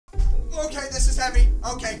Okay, this is heavy.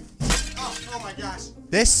 Okay. Oh my gosh.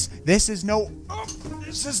 This is no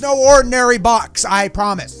ordinary box, I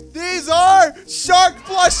promise. These are shark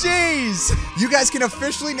plushies. You guys can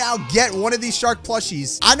officially now get one of these shark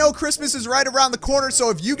plushies. I know Christmas is right around the corner, so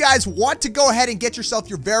if you guys want to go ahead and get yourself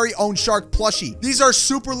your very own shark plushie, these are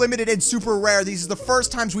super limited and super rare. These are the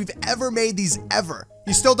first times we've ever made these ever.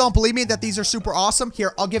 You still don't believe me that these are super awesome?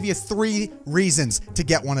 Here, I'll give you 3 reasons to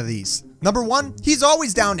get one of these. Number 1, he's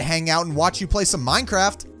always down to hang out and watch you play some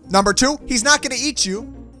Minecraft. Number 2, he's not gonna eat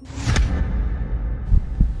you.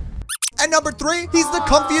 And number 3, he's the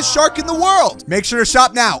comfiest shark in the world. Make sure to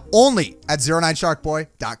shop now, only at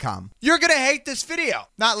 09sharkboy.com. You're gonna hate this video.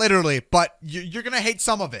 Not literally, but you're gonna hate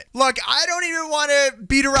some of it. Look, I don't even wanna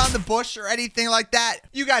beat around the bush or anything like that.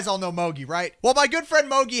 You guys all know Mogi, right? Well, my good friend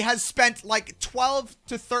Mogi has spent like 12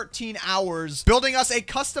 to 13 hours building us a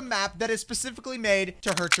custom map that is specifically made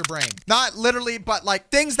to hurt your brain. Not literally, but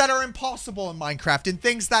like things that are impossible in Minecraft and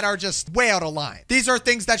things that are just way out of line. These are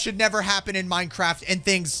things that should never happen in Minecraft and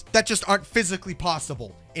things that just aren't physically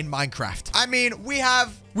possible in Minecraft. I mean, we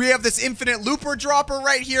have this infinite looper dropper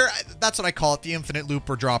right here. That's what I call it, the infinite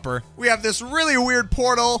looper dropper. We have this really weird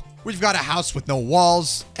portal. We've got a house with no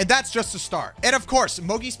walls, and that's just a start. And of course,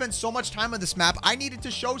 Mogi spent so much time on this map, I needed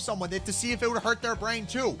to show someone that to see if it would hurt their brain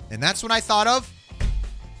too. And that's when I thought of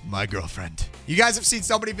my girlfriend. You guys have seen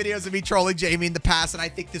so many videos of me trolling Jamie in the past, and I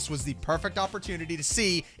think this was the perfect opportunity to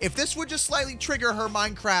see if this would just slightly trigger her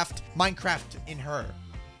Minecraft in her.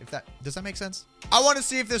 Does that make sense? I want to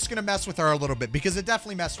see if this is going to mess with her a little bit because it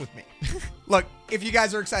definitely messed with me. Look, if you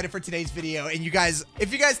guys are excited for today's video and if you guys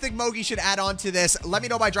think Mogi should add on to this, let me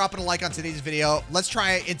know by dropping a like on today's video. Let's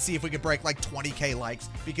try it and see if we could break like 20K likes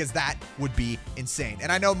because that would be insane.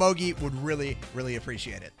 And I know Mogi would really, really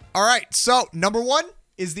appreciate it. All right. So number 1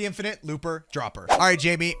 is the infinite looper dropper. All right,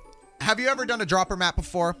 Jamie, have you ever done a dropper map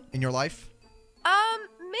before in your life?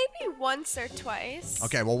 Maybe once or twice.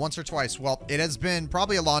 Okay, well, once or twice. Well, it has been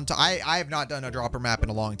probably a long time. I have not done a dropper map in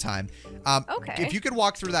a long time. Okay. If you could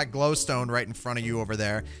walk through that glowstone right in front of you over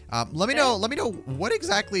there, let me know what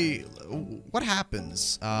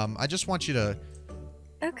happens. I just want you to.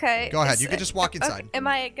 Okay. Go ahead. You can just walk inside. Okay. Am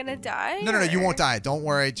I gonna die? No, you won't die. Don't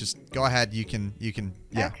worry. Just go ahead. You can.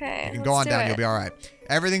 Yeah. Okay. You can go on down. You'll be all right.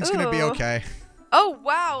 Everything's gonna be okay. Oh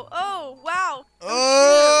wow! Oh wow!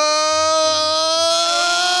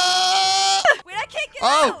 Wait, I can't get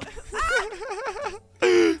out!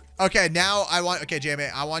 Okay, now okay, Jamie,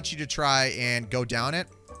 I want you to try and go down it.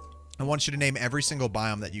 I want you to name every single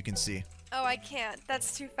biome that you can see. Oh, I can't.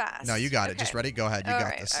 That's too fast. No, you got it. Just ready? Go ahead. You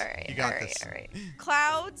got this. All right. You got this. All right.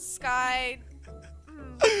 Clouds, sky,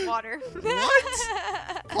 water.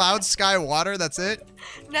 What? Cloud, sky, water? That's it?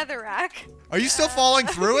 Netherrack. Are you still falling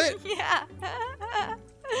through it? Yeah.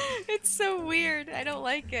 It's so weird. I don't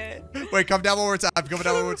like it. Wait, come down one more time. Come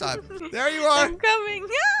down one more time. There you are. I'm coming.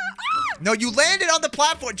 No, you landed on the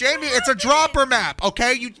platform. Jamie, it's a dropper map,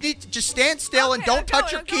 okay? You need to just stand still and don't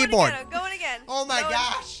touch your keyboard. I'm going again. Oh my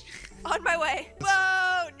gosh. On my way.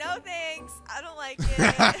 Whoa, no thanks. I don't like it.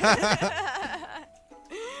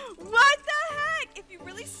 What the heck? If you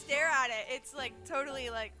really stare at it, it's like totally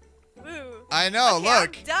like, woo. I know, okay,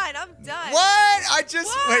 look. I'm done. What? I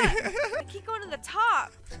just, wait. I keep going to the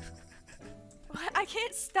top. What? I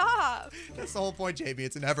can't stop. That's the whole point, Jamie.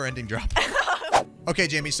 It's a never-ending drop. Okay,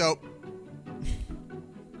 Jamie, so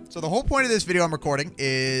the whole point of this video I'm recording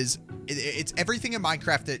is it's everything in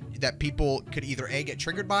Minecraft that people could either A, get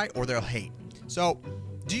triggered by, or they'll hate. So,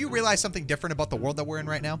 do you realize something different about the world that we're in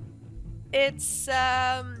right now? It's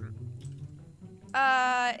endstone?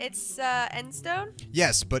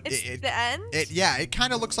 Yes, but it's the end? Yeah, it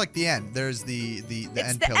kind of looks like the end. There's the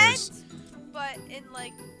end pillars. End, but in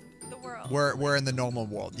like the world. We're in the normal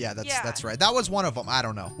world. Yeah, that's right. That was one of them. I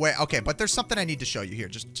don't know. Wait, okay, but there's something I need to show you here.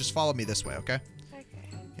 Just follow me this way, okay? Okay.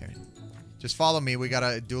 Here. Just follow me. We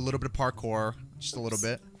gotta do a little bit of parkour. Just a little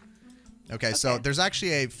bit. Okay, so there's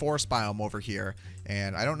actually a forest biome over here,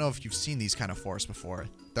 and I don't know if you've seen these kind of forests before.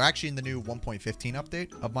 They're actually in the new 1.15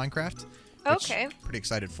 update of Minecraft. Okay. Pretty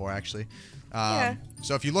excited for, actually. Yeah.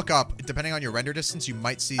 So if you look up, depending on your render distance, you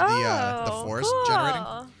might see the forest generating.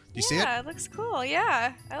 Do you see it? Yeah, it looks cool.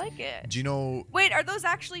 Yeah, I like it. Do you know? Wait, are those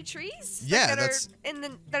actually trees? Yeah, like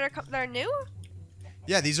that are new?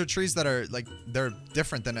 Yeah, these are trees that are like they're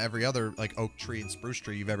different than every other like oak tree and spruce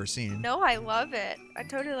tree you've ever seen. No, I love it. I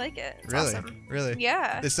totally like it. It's really? Awesome. Really?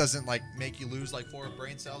 Yeah. This doesn't like make you lose like 4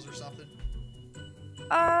 brain cells or something?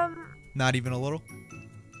 Not even a little?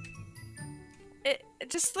 It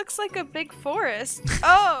just looks like a big forest.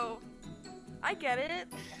 Oh, I get it.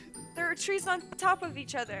 There are trees on top of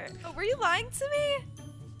each other. Oh, were you lying to me?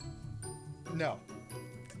 No.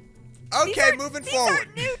 Okay, moving forward. These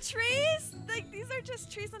aren't new trees. Like these are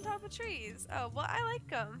just trees on top of trees. Oh well, I like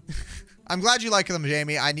them. I'm glad you like them,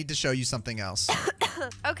 Jamie. I need to show you something else.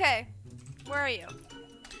 Okay, where are you?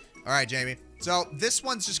 All right, Jamie. So this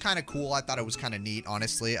one's just kind of cool. I thought it was kind of neat,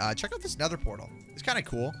 honestly. Check out this nether portal. It's kind of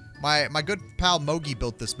cool. My good pal Mogi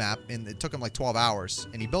built this map, and it took him like 12 hours.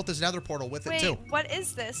 And he built this nether portal with it, too. Wait, what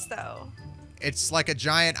is this, though? It's like a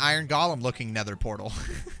giant iron golem looking nether portal.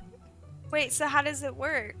 Wait, so how does it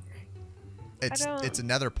work? It's a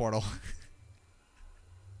nether portal.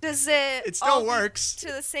 Does it It still all works. to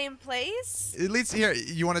the same place? It leads here.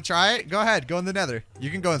 You want to try it? Go ahead. Go in the nether. You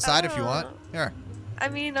can go inside if you want. Oh. Here. I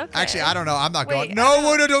mean, okay. Actually, I don't know. I'm not Wait, going. No,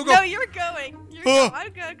 no, don't go. No, you're going. You're going.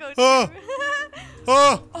 I'm gonna go too. Oh.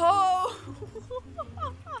 Oh.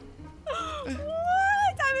 What?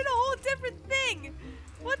 I'm in a whole different thing.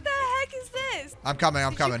 What the heck is this? I'm coming.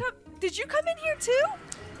 I'm coming. Did you come in here too?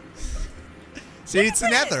 See, it's the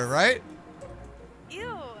nether, right? Ew,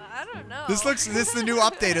 I don't know. This is the new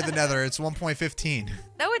update of the nether. It's 1.15.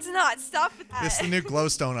 No, it's not. Stop with that. This is the new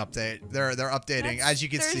glowstone update. They're updating. As you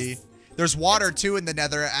can There's- see, there's water too in the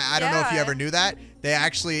nether. I don't know if you Yeah. ever knew that. They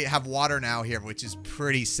actually have water now here, which is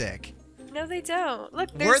pretty sick. No, they don't. Look,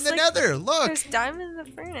 We're in the nether. Look. There's diamond in the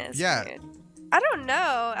furnace. Yeah. Weird. I don't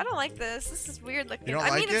know. I don't like this. This is weird looking. You don't I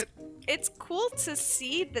like mean, it? It's cool to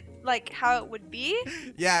see that, like, how it would be.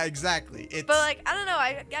 Yeah, exactly. But like, I don't know.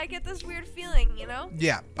 I get this weird feeling, you know?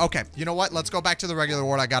 Yeah. Okay. You know what? Let's go back to the regular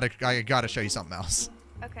world. I gotta show you something else.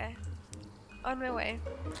 Okay. On my way.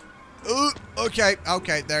 Ooh, okay.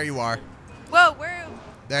 Okay. There you are. Whoa, where?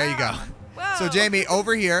 There you go. Whoa. So Jamie,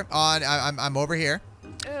 over here on I'm over here.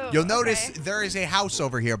 Ooh, You'll notice okay. there is a house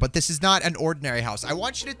over here, but this is not an ordinary house. I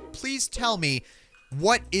want you to please tell me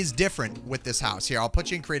what is different with this house. Here, I'll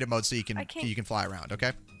put you in creative mode so you can fly around,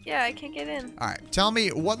 okay? Yeah, I can't get in. All right. Tell me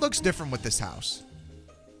what looks different with this house.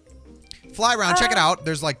 Fly around, check it out.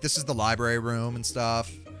 There's like this is the library room and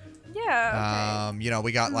stuff. Yeah. Okay. You know,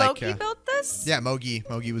 we got like Mogi built this? yeah,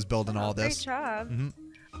 Mogi was building all Great this. job.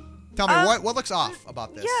 Tell me what looks off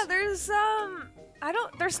about this. Yeah, there's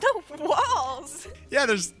there's no walls. Yeah,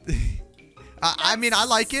 there's I mean, I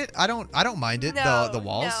like it. I don't mind it. No, the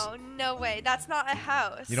walls. No way. That's not a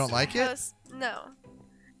house. You don't like it? No,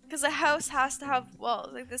 because a house has to have walls.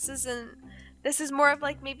 Like this isn't. This is more of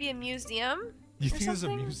like maybe a museum. You or think there's a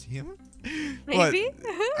something? museum? Maybe.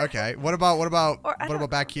 Okay. What about Or I what don't about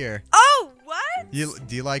back here? Oh, what?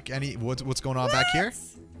 Do you like any what's going on back here?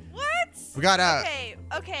 What? We got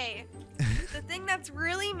Okay. The thing that's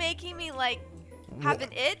really making me like have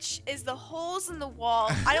an itch is the holes in the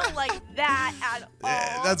wall. I don't like that at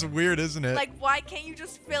all. That's weird, isn't it? Like, why can't you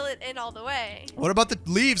just fill it in all the way? What about the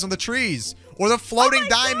leaves on the trees or the floating my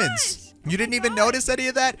diamonds? gosh! You didn't even notice any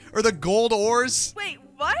of that, or the gold ores? Wait,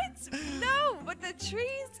 what? No, but the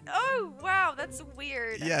trees. Oh, wow, that's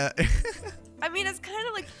weird. Yeah. I mean, it's kind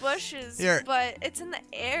of like bushes, Here. but it's in the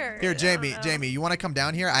air. Here, I don't know. Jamie, you want to come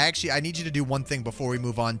down here? I need you to do one thing before we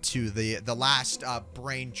move on to the last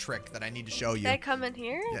brain trick that I need to show you. Can I come in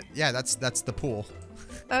here? Yeah, that's the pool.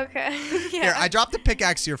 Okay. Yeah. Here, I dropped a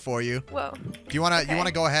pickaxe here for you. Whoa. Do you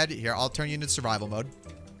wanna go ahead? Here, I'll turn you into survival mode.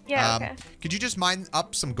 Yeah. Okay. Could you just mine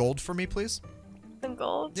up some gold for me, please? Some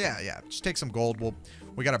gold. Yeah. Just take some gold.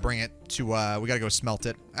 We gotta bring it to. We gotta go smelt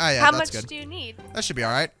it. Ah, yeah, How that's much good. do you need? That should be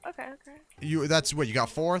all right. Okay. That's what you got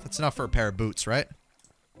 4. That's enough for a pair of boots, right?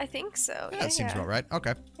 I think so. Yeah, that seems about right.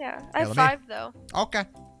 Okay. Yeah. I have let me- 5 though. Okay.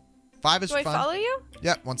 5 is Do I fine. follow you?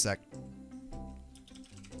 Yeah, one sec.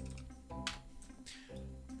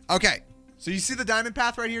 Okay. So you see the diamond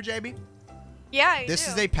path right here, JB? Yeah, I This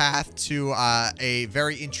do. is a path to a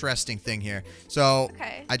very interesting thing here. So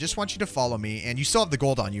Okay. I just want you to follow me, and you still have the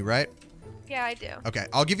gold on you, right? Yeah, I do. Okay,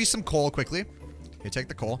 I'll give you some coal quickly. Here, take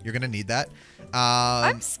the coal. You're gonna need that.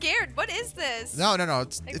 I'm scared. What is this? No.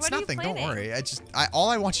 It's Like, what are you nothing. Don't planning? worry. All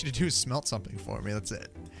I want you to do is smelt something for me. That's it.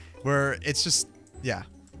 It's just, yeah.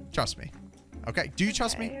 Trust me. Okay. Do you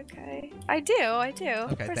trust me? Okay. I do.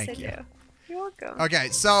 Of Okay, course thank I you. do. You're welcome. Okay,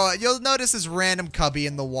 so you'll notice this random cubby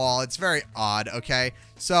in the wall. It's very odd. Okay,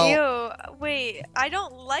 so Ew. Wait. I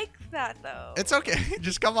don't like that though. it's okay.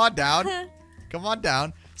 Just come on down. Come on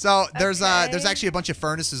down. So there's Okay. actually a bunch of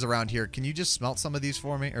furnaces around here. Can you just smelt some of these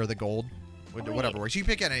for me, or the gold? Whatever works. You can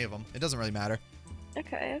pick any of them. It doesn't really matter.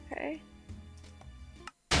 Okay.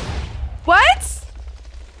 What?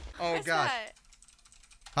 Oh What's gosh. that?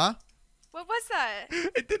 Huh? What was that?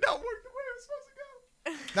 It did not work the way it was supposed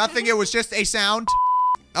to go. Nothing. It was just a sound.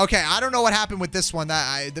 Okay, I don't know what happened with this one.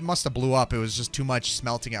 It must have blew up. It was just too much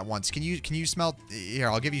smelting at once. Can you smelt? Here,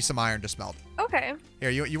 I'll give you some iron to smelt. Okay. Here,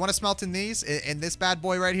 you want to smelt in these? In this bad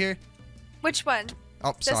boy right here? Which one?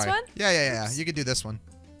 Oh, sorry. one? Yeah. You could do this one.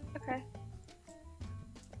 Okay. Okay.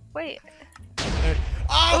 Wait.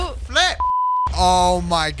 Oh, flip! Oh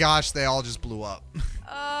my gosh, they all just blew up.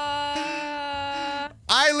 I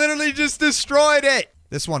literally just destroyed it.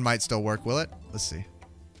 This one might still work, will it? Let's see.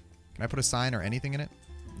 Can I put a sign or anything in it?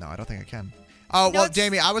 No, I don't think I can. Oh, No, well,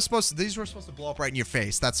 Jamie, these were supposed to blow up right in your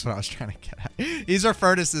face. That's what I was trying to get at. These are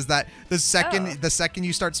furnaces that the second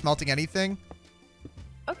you start smelting anything,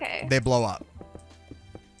 Okay. they blow up.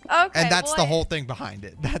 Okay. And that's well, the whole thing behind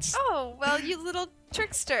it. That's Oh, well, you little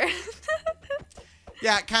trickster.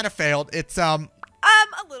 Yeah, it kind of failed. It's A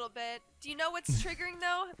little bit. Do you know what's triggering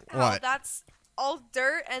though? How What? That's all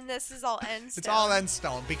dirt and this is all end stone. It's all end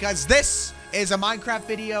stone because this is a Minecraft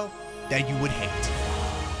video that you would hate.